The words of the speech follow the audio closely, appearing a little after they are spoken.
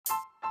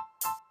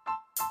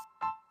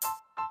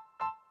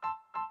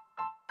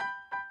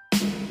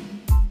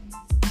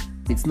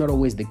it's not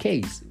always the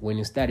case. When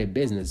you start a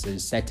business or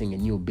setting a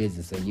new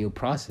business, a new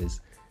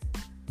process,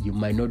 you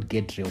might not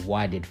get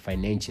rewarded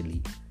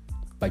financially,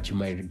 but you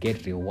might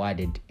get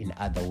rewarded in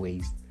other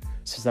ways.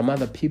 So some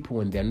other people,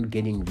 when they're not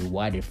getting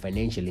rewarded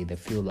financially, they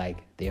feel like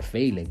they're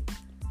failing,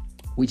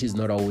 which is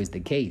not always the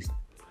case,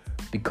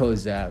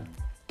 because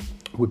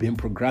we've been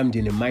programmed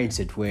in a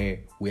mindset where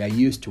we are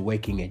used to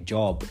working a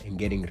job and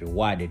getting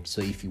rewarded.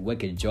 So if you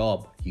work a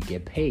job, you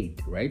get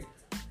paid, right?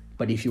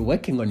 But if you're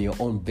working on your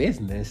own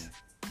business,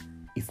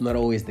 it's not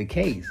always the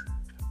case,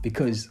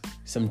 because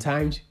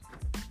sometimes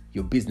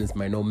your business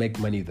might not make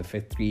money the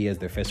first 3 years,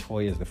 the first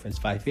 4 years, the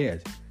first 5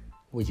 years,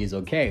 which is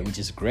okay, which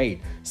is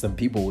great. Some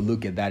people will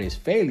look at that as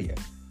failure.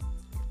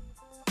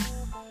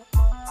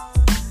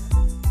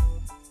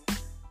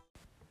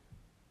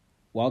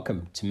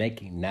 Welcome to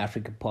Making in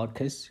Africa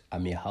podcast.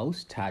 I'm your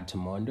host, Tad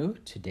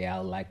Tamondo. Today,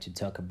 I'd like to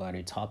talk about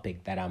a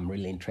topic that I'm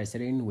really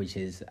interested in, which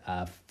is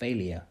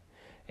failure.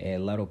 A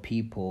lot of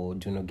people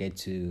do not get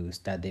to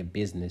start their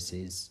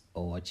businesses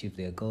or achieve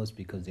their goals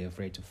because they're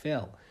afraid to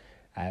fail.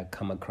 I've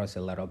come across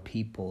a lot of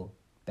people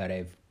that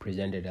have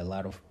presented a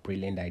lot of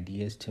brilliant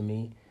ideas to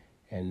me.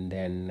 And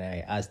then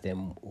I asked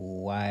them,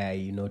 why are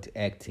you not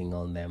acting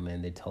on them?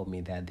 And they told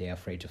me that they're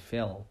afraid to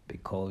fail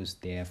because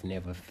they have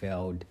never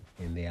failed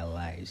in their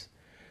lives.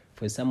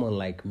 For someone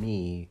like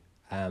me,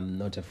 I'm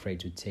not afraid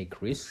to take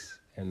risks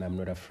and I'm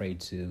not afraid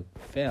to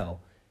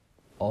fail.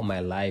 All my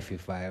life,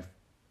 if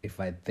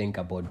I think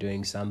about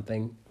doing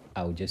something,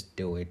 I'll just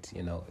do it.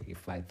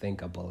 If I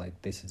think about like,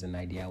 this is an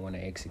idea I want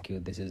to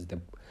execute, this is the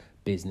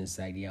business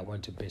idea I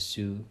want to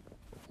pursue,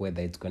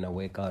 whether it's going to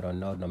work out or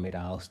not, no matter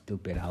how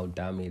stupid, how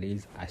dumb it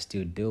is, I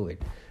still do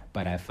it.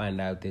 But I find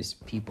out there's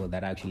people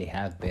that actually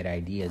have better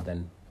ideas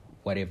than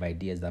whatever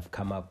ideas I've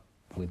come up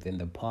with in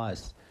the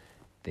past.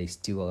 They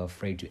still are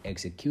afraid to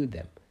execute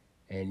them.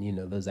 And,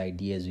 those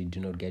ideas, we do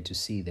not get to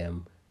see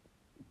them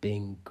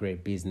being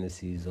great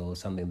businesses or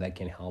something that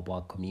can help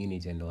our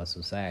community and our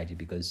society,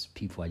 because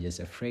people are just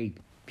afraid.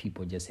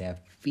 People just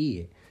have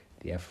fear.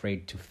 They're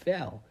afraid to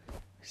fail.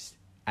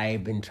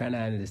 I've been trying to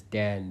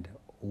understand,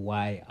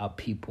 why are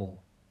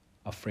people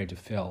afraid to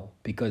fail?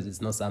 Because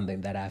it's not something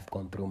that I've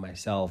gone through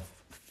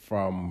myself.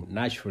 From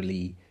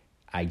naturally,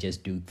 I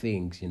just do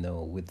things,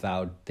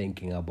 without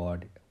thinking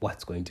about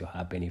what's going to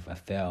happen if I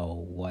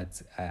fail.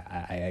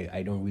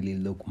 I don't really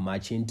look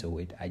much into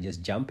it. I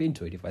just jump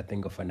into it. If I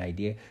think of an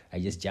idea, I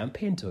just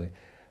jump into it.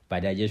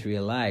 But I just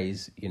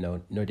realize,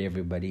 not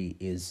everybody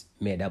is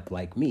made up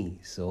like me.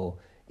 So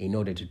in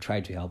order to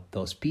try to help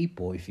those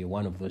people, if you're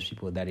one of those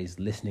people that is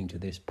listening to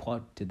this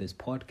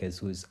podcast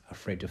who's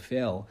afraid to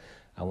fail,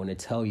 I want to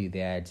tell you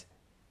that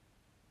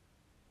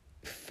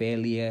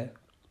failure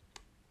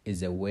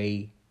is a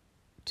way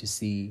to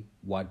see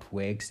what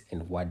works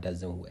and what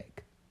doesn't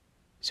work.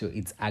 So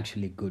it's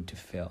actually good to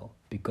fail,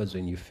 because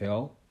when you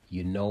fail,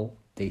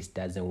 this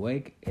doesn't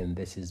work and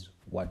this is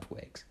what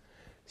works.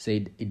 So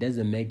it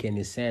doesn't make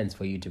any sense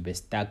for you to be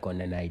stuck on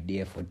an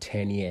idea for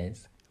 10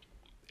 years,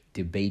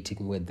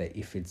 debating whether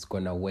if it's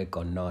going to work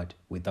or not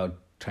without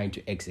trying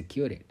to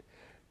execute it.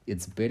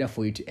 It's better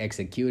for you to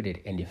execute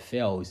it and it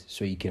fails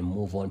so you can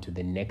move on to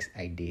the next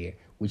idea,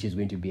 which is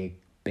going to be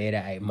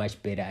a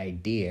much better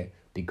idea,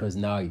 because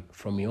now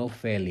from your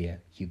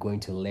failure, you're going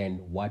to learn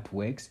what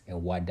works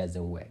and what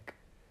doesn't work.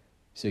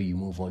 So you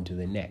move on to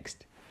the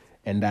next.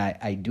 And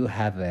I do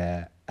have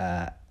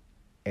a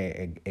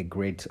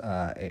great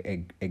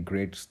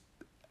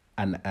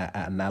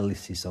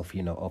analysis of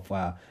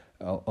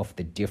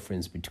the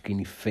difference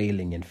between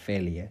failing and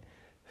failure.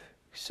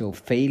 So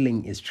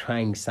failing is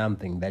trying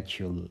something that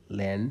you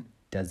learn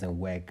doesn't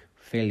work.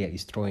 Failure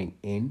is throwing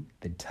in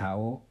the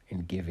towel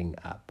and giving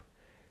up.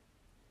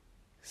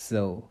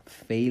 So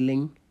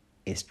failing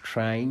is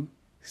trying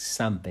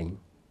something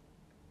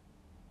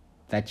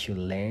that you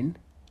learn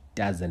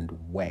doesn't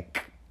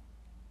work.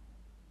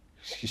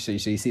 So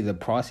you see the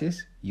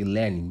process? You're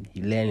learning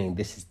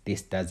this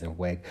doesn't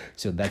work.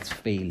 So that's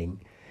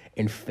failing.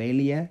 And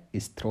failure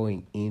is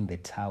throwing in the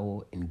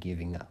towel and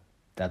giving up.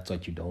 That's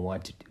what you don't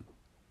want to do.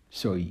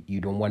 So you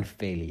don't want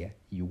failure.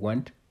 You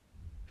want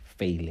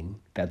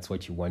failing. That's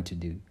what you want to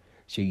do.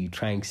 So you're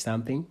trying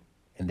something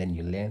and then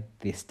you learn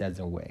this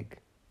doesn't work.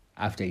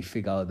 After you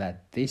figure out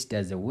that this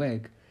doesn't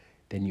work,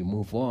 then you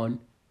move on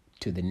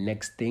to the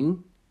next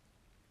thing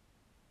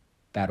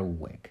that'll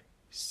work.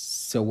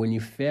 So when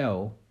you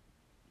fail,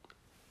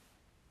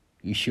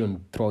 you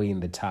shouldn't throw in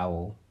the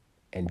towel,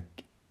 and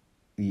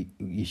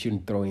you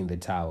shouldn't throw in the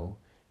towel,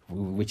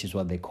 which is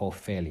what they call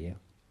failure.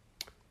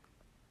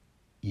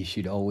 You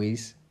should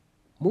always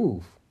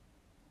move.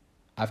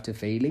 After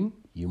failing,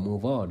 you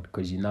move on,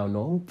 because you now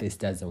know this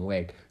doesn't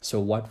work.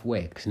 So what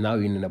works? Now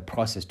you're in a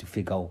process to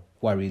figure out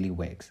what really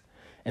works.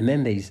 And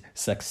then there's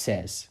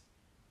success.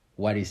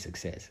 What is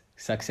success?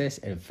 Success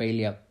and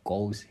failure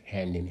goes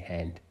hand in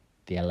hand.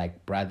 They are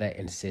like brother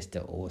and sister,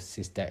 or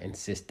sister and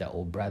sister,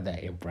 or brother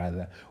and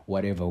brother,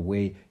 whatever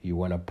way you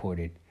want to put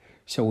it.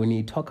 So when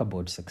you talk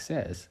about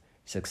success,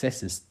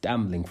 success is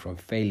stumbling from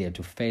failure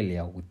to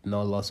failure with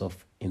no loss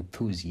of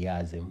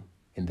enthusiasm,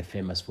 in the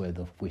famous word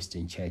of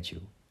Winston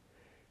Churchill.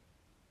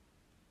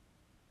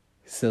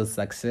 So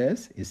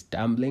success is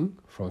stumbling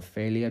from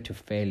failure to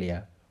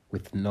failure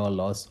with no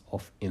loss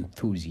of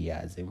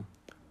enthusiasm.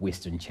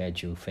 Winston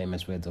Churchill,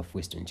 famous words of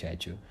Winston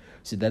Churchill.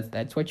 So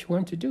that's what you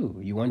want to do.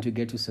 You want to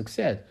get to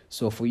success.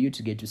 So for you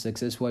to get to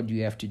success, what do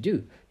you have to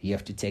do? You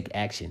have to take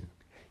action.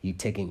 You're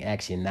taking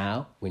action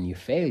now when you're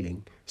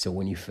failing. So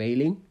when you're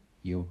failing,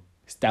 you're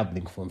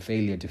stumbling from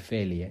failure to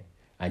failure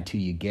until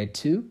you get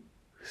to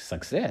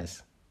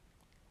success.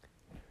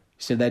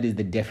 So that is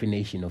the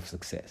definition of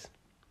success.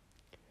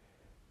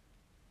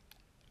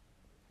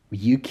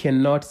 You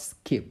cannot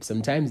skip.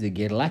 Sometimes you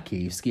get lucky.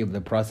 You skip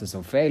the process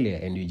of failure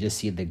and you just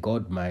see the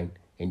gold mine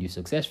and you're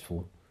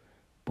successful.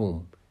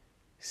 Boom.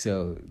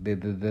 So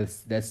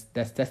that's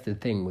the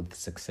thing with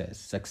success.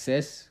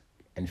 Success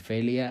and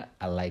failure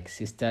are like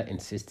sister and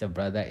sister,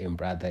 brother and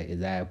brother,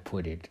 as I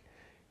put it.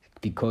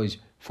 Because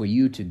for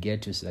you to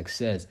get to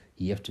success,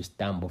 you have to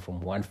stumble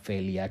from one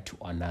failure to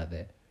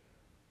another.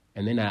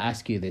 And then I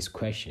ask you this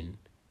question.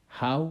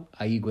 How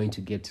are you going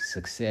to get to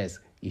success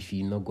if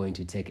you're not going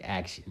to take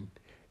action?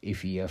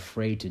 If you're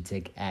afraid to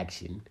take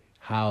action,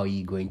 how are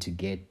you going to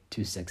get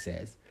to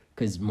success?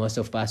 Because most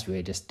of us, we're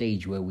at a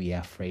stage where we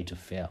are afraid to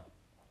fail,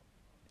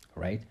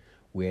 right?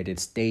 We're at a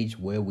stage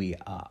where we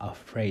are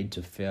afraid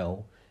to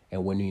fail.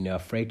 And when we're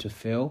afraid to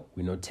fail,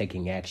 we're not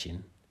taking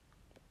action.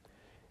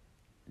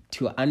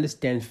 To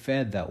understand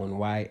further on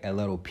why a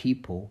lot of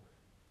people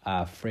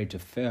are afraid to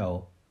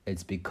fail,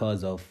 it's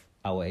because of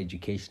our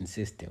education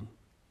system.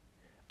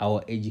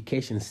 Our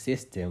education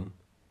system,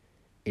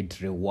 it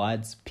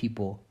rewards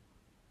people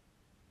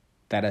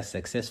that are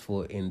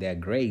successful in their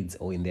grades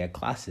or in their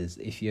classes.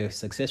 If you're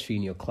successful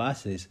in your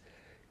classes,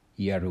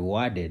 you are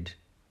rewarded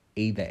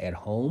either at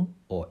home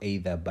or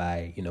either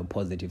by,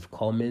 positive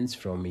comments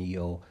from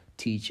your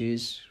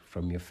teachers,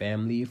 from your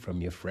family,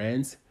 from your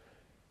friends.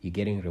 You're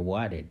getting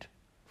rewarded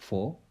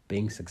for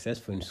being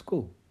successful in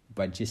school.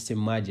 But just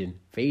imagine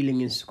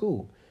failing in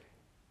school.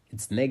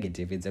 It's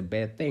negative. It's a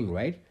bad thing,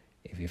 right?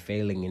 If you're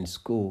failing in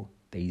school,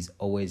 there's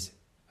always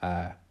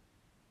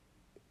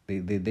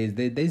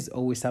there's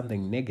always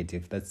something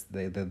negative.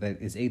 That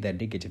is either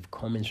negative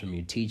comments from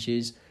your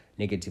teachers,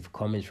 negative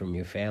comments from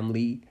your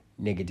family,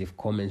 negative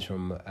comments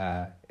from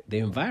the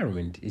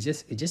environment. It's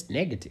just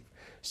negative.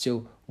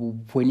 So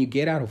when you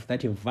get out of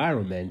that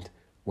environment,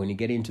 when you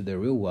get into the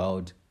real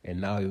world,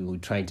 and now you're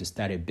trying to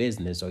start a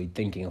business or you're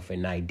thinking of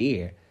an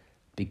idea,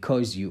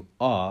 because you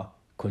are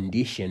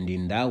conditioned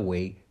in that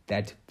way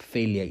that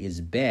failure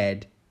is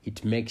bad,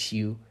 it gives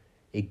you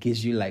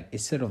like,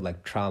 it's sort of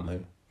like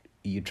trauma.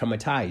 You're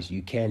traumatized.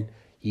 You're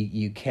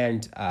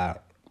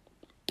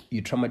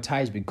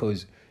traumatized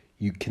because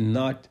you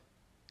cannot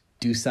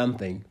do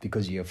something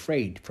because you're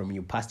afraid from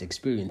your past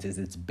experiences.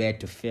 It's bad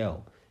to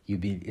fail.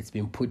 It's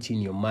been put in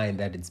your mind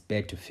that it's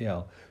bad to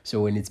fail.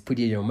 So when it's put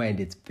in your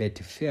mind it's bad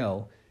to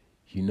fail,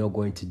 you're not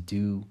going to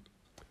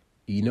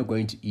be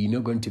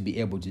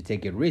able to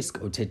take a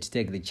risk or to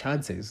take the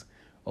chances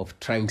of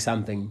trying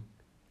something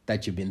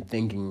that you've been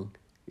thinking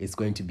is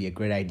going to be a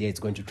great idea, it's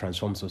going to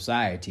transform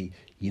society.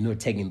 You're not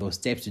taking those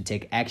steps to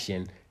take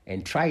action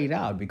and try it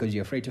out because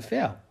you're afraid to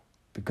fail,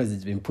 because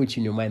it's been put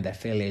in your mind that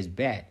failure is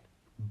bad.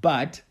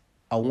 But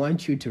I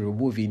want you to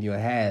remove in your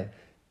head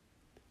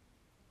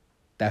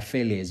that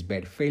failure is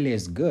bad. Failure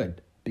is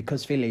good,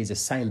 because failure is a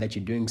sign that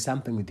you're doing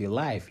something with your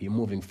life. You're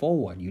moving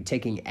forward. You're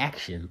taking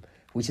action,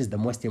 which is the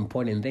most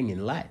important thing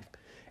in life.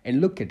 And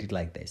look at it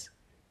like this,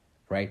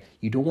 right?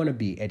 You don't want to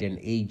be at an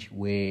age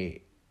where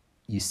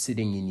you're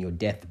sitting in your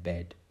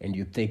deathbed and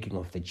you're thinking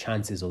of the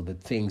chances or the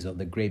things or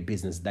the great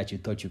business that you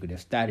thought you could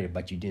have started,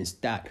 but you didn't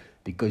start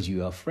because you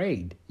were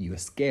afraid. You were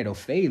scared of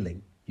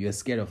failing. You're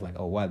scared of like,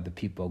 oh, what the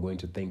people are going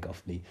to think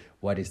of me?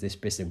 What is this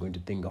person going to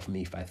think of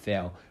me if I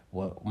fail?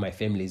 Well, my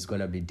family is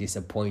going to be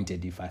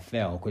disappointed if I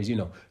fail. Because,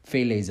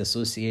 failure is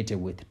associated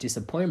with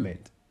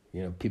disappointment.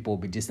 People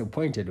will be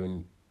disappointed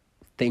when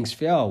things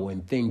fail,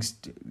 when things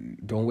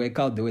don't work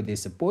out the way they're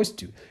supposed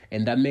to.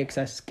 And that makes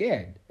us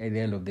scared at the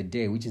end of the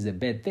day, which is a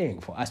bad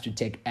thing for us to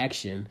take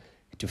action,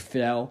 to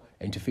fail,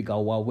 and to figure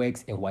out what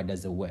works and what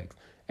doesn't work.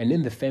 And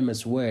in the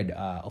famous word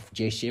of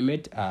Jay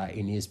Schmidt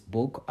in his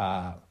book,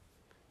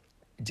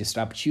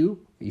 Disrupt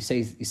You, he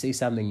says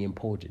something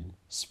important.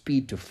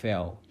 Speed to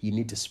fail. You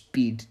need to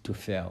speed to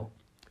fail.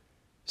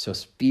 So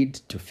speed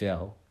to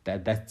fail.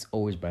 That's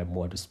always my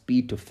motto.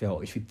 Speed to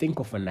fail. If you think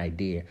of an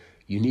idea,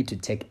 you need to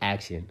take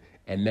action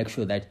and make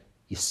sure that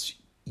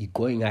you're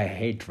going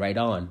ahead right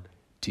on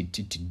to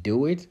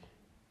do it,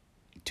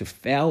 to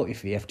fail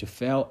if you have to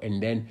fail.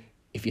 And then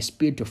if you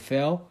speed to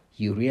fail,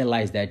 you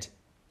realize that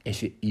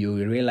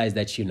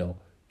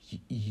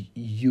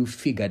you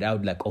figured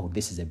out like, oh,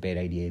 this is a bad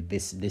idea.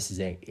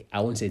 I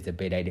won't say it's a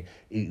bad idea.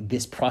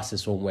 This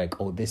process won't work.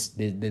 Oh, this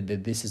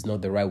is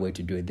not the right way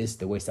to do it. This is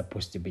the way it's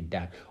supposed to be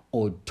done.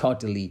 Or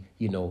totally,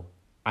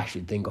 I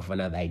should think of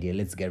another idea.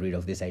 Let's get rid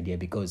of this idea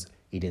because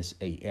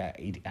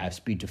I have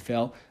speed to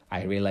fail.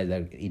 I realize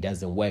that it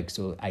doesn't work,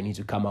 so I need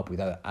to come up with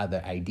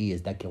other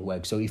ideas that can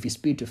work. So if you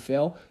speed to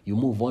fail, you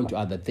move on to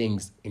other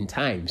things in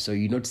time, so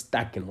you're not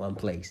stuck in one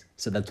place.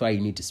 So that's why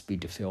you need to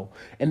speed to fail.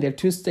 And there are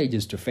two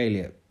stages to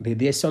failure.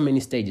 There's so many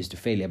stages to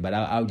failure, but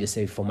I'll just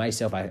say for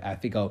myself, I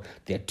figure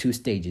there are two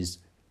stages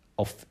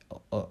of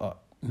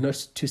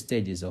not two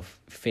stages of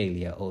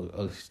failure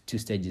or two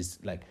stages,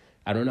 like,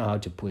 I don't know how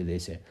to put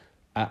this.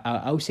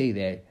 I'll say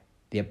that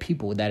there are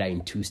people that are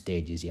in two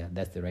stages. Yeah,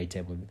 that's the right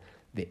term.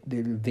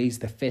 There's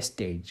the first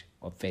stage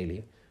of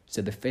failure.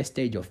 So the first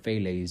stage of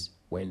failure is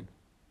when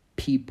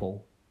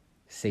people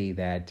say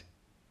that,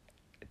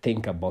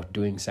 think about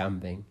doing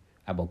something,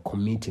 about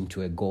committing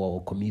to a goal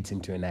or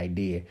committing to an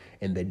idea,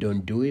 and they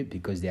don't do it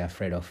because they're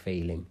afraid of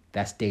failing.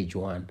 That's stage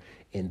one.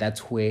 And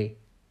that's where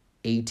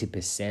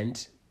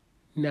 80%,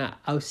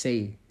 I'll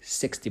say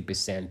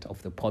 60%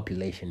 of the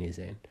population is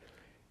in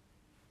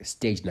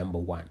stage number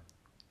one.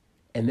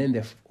 And then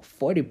the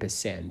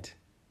 40%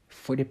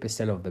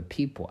 of the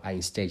people are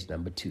in stage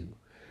number two.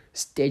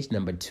 Stage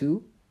number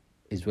two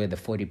is where the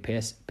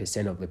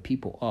 40% of the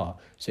people are.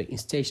 So in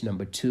stage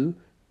number two,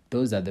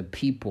 those are the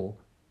people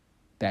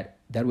that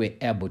were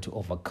able to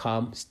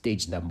overcome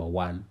stage number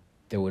one.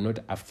 They were not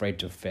afraid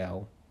to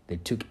fail. They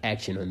took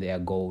action on their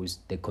goals.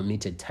 They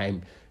committed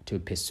time to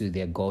pursue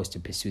their goals, to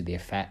pursue their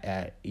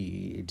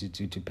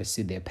to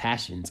pursue their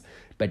passions.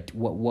 But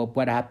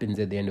what happens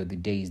at the end of the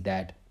day is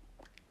that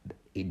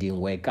it didn't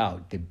work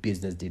out. The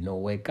business did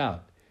not work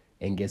out.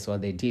 And guess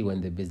what they did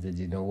when the business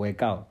did not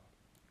work out?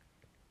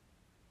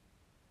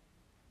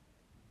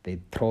 They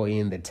throw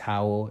in the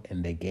towel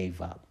and they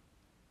gave up,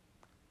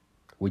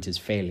 which is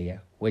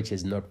failure, which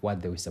is not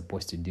what they were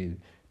supposed to do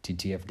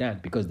to have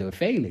done, because they were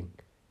failing.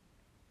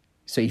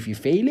 So if you're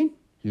failing,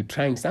 you're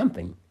trying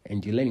something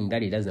and you're learning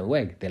that it doesn't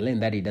work. They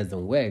learn that it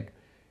doesn't work,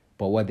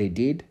 but what they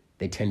did,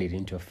 they turned it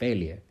into a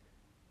failure.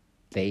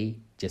 They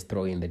just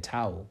throw in the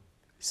towel.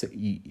 So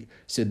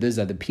those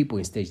are the people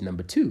in stage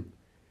number two.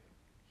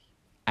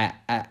 I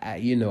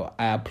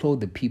applaud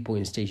the people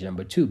in stage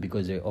number two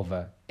because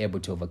they're able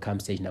to overcome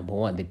stage number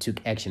one. They took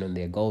action on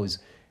their goals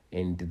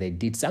and they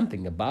did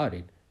something about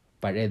it.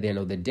 But at the end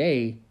of the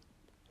day,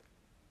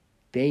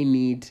 they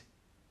need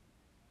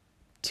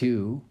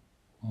to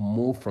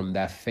move from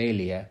that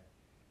failure,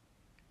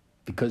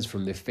 because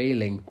from the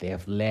failing, they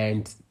have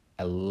learned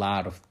a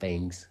lot of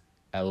things,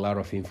 a lot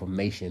of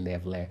information they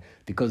have learned.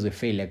 Because with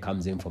failure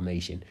comes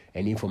information,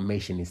 and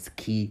information is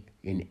key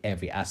in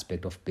every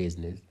aspect of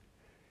business.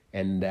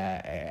 And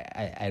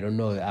I don't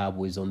know, I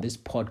was on this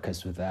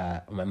podcast with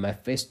my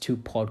first two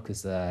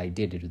podcasts I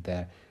did it with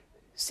the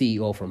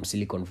CEO from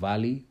Silicon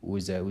Valley, who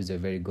was a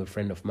very good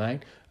friend of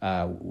mine,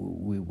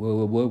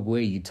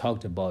 where you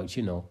talked about,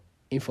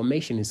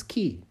 information is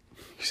key.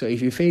 So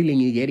if you're failing,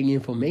 you're getting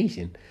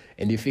information.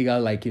 And you figure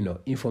out,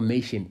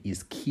 information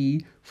is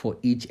key for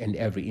each and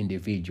every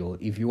individual.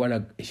 If you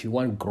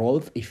want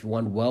growth, if you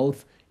want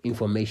wealth,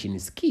 information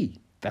is key.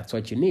 That's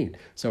what you need.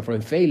 So from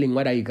failing,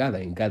 what are you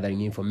gathering?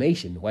 Gathering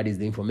information. What is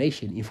the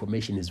information?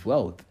 Information is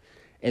wealth.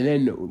 And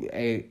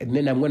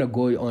then I'm going to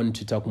go on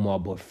to talk more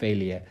about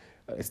failure.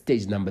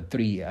 Stage number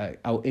three.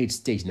 I'll add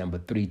stage number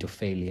three to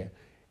failure.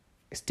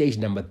 Stage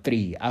number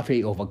three, after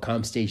you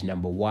overcome stage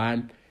number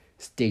one,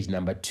 stage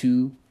number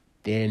two,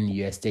 then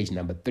you're at stage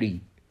number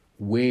three.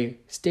 Where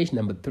stage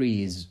number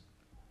three is,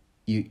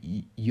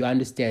 you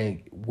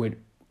understand, when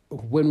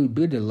we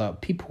build a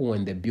lot, people,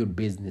 when they build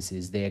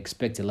businesses, they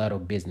expect a lot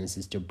of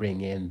businesses to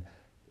bring in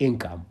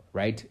income,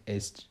 right?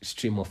 A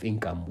stream of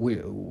income,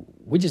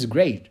 which is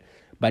great,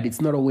 but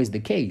it's not always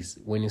the case.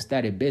 When you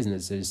start a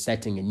business or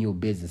starting a new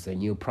business, a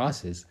new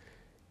process,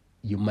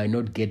 you might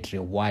not get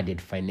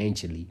rewarded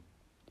financially,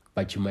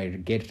 but you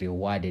might get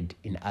rewarded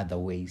in other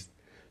ways.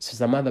 So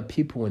some other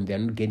people, when they're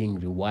not getting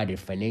rewarded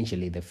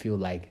financially, they feel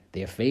like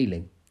they're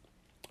failing,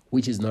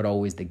 which is not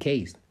always the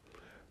case,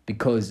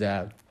 because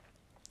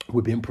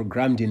we've been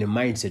programmed in a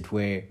mindset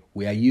where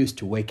we are used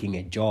to working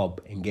a job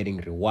and getting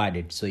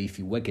rewarded. So if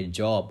you work a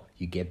job,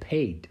 you get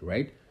paid,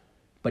 right?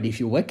 But if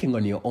you're working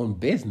on your own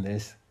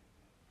business,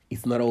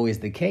 it's not always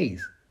the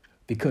case,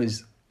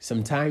 because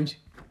sometimes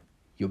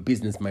your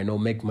business might not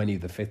make money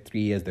the first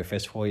 3 years, the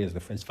first 4 years, the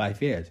first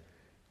 5 years,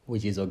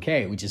 which is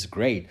okay, which is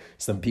great.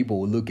 Some people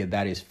will look at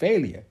that as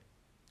failure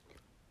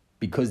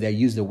because they're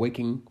used to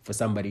working for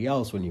somebody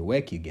else. When you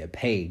work, you get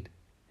paid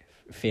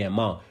a fair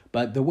amount.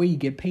 But the way you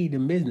get paid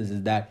in business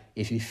is that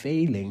if you're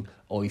failing,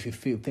 or if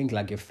you think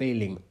like you're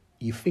failing,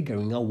 you're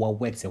figuring out what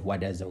works and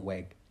what doesn't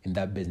work in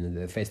that business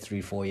the first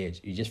 3-4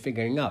 years. You're just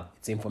figuring out.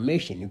 It's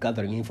information. You're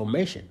gathering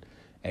information.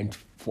 And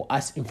for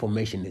us,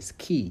 information is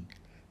key.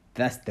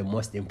 That's the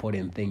most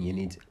important thing you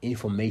need.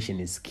 Information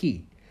is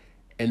key.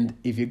 And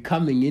if you're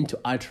coming into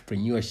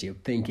entrepreneurship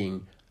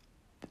thinking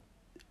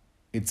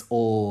it's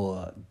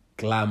all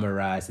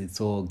glamorous,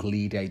 it's all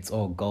glitter, it's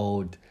all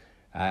gold,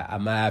 I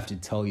might have to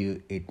tell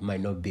you it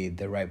might not be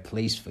the right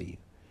place for you.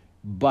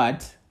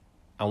 But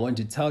I want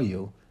to tell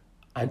you,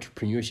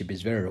 entrepreneurship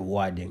is very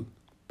rewarding,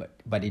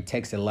 but it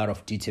takes a lot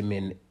of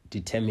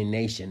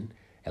determination,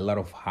 a lot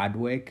of hard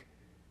work,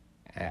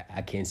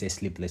 I can't say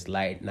sleepless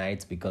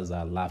nights because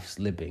I love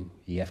sleeping.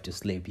 You have to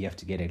sleep. You have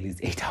to get at least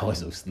 8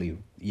 hours of sleep.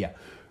 Yeah.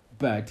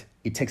 But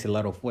it takes a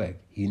lot of work.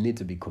 You need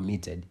to be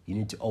committed. You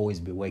need to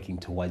always be working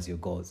towards your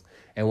goals.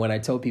 And when I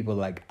tell people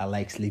like I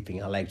like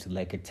sleeping, I like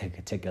to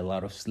take a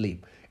lot of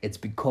sleep. It's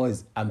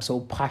because I'm so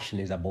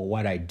passionate about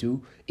what I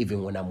do.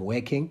 Even when I'm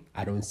working,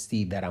 I don't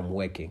see that I'm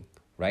working,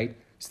 right?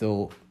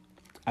 So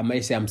I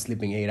might say I'm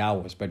sleeping 8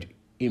 hours, but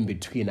in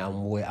between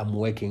I'm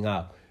waking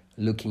up,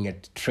 looking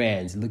at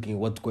trends, looking at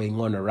what's going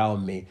on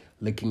around me,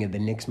 looking at the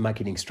next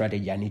marketing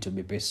strategy I need to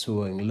be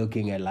pursuing,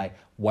 looking at like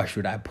what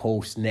should I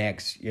post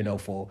next,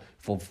 for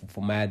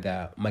my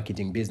other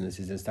marketing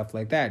businesses and stuff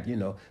like that,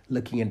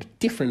 looking at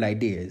different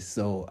ideas.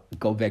 So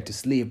go back to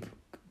sleep.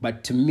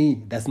 But to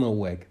me, that's not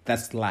work.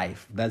 That's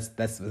life.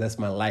 That's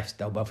my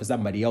lifestyle. But for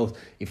somebody else,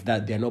 if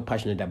that they're not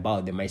passionate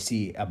about, they might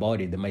see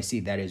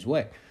that as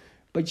work.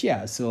 But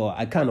yeah, so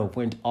I kind of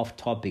went off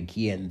topic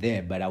here and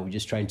there, but I was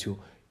just trying to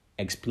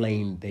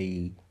explain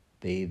the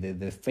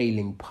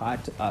failing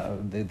part,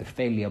 the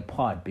failure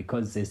part,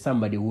 because there's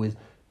somebody who is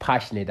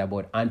passionate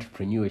about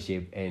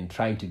entrepreneurship and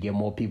trying to get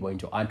more people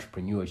into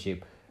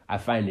entrepreneurship. I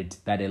find it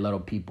that a lot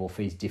of people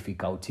face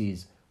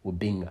difficulties with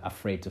being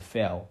afraid to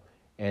fail.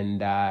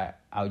 And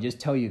I'll just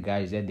tell you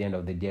guys, at the end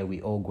of the day,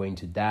 we're all going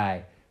to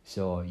die.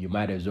 So you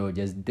might as well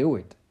just do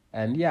it.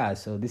 And yeah,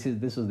 so this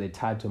was the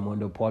Tad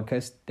Mondo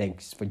podcast.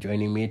 Thanks for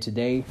joining me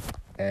today,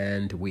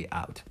 and we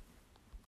out.